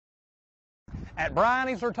At Bryan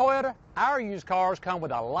Easler Toyota, our used cars come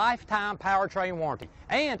with a lifetime powertrain warranty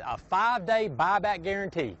and a 5-day buyback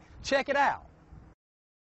guarantee. Check it out.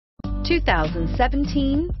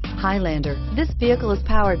 2017 Highlander. This vehicle is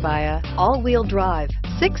powered by a all-wheel drive,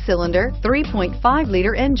 6-cylinder,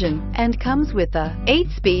 3.5-liter engine and comes with a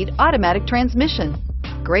 8-speed automatic transmission.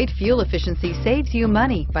 Great fuel efficiency saves you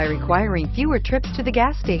money by requiring fewer trips to the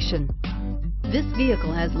gas station. This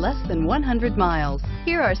vehicle has less than 100 miles.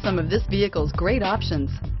 Here are some of this vehicle's great options: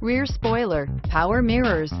 rear spoiler, power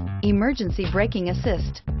mirrors, emergency braking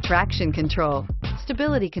assist, traction control,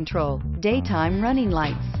 stability control, daytime running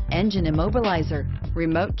lights, engine immobilizer,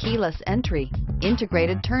 remote keyless entry,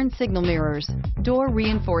 integrated turn signal mirrors, door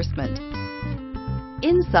reinforcement.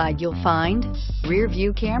 Inside you'll find rear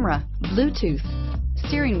view camera, Bluetooth,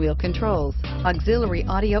 steering wheel controls, auxiliary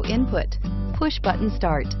audio input, push button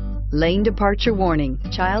start, lane departure warning,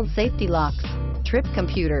 child safety locks, trip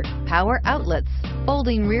computer, power outlets,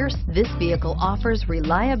 folding rear. This vehicle offers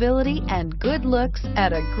reliability and good looks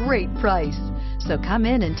at a great price. So come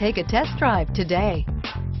in and take a test drive today.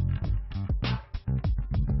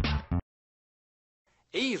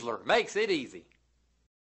 Easler makes it easy.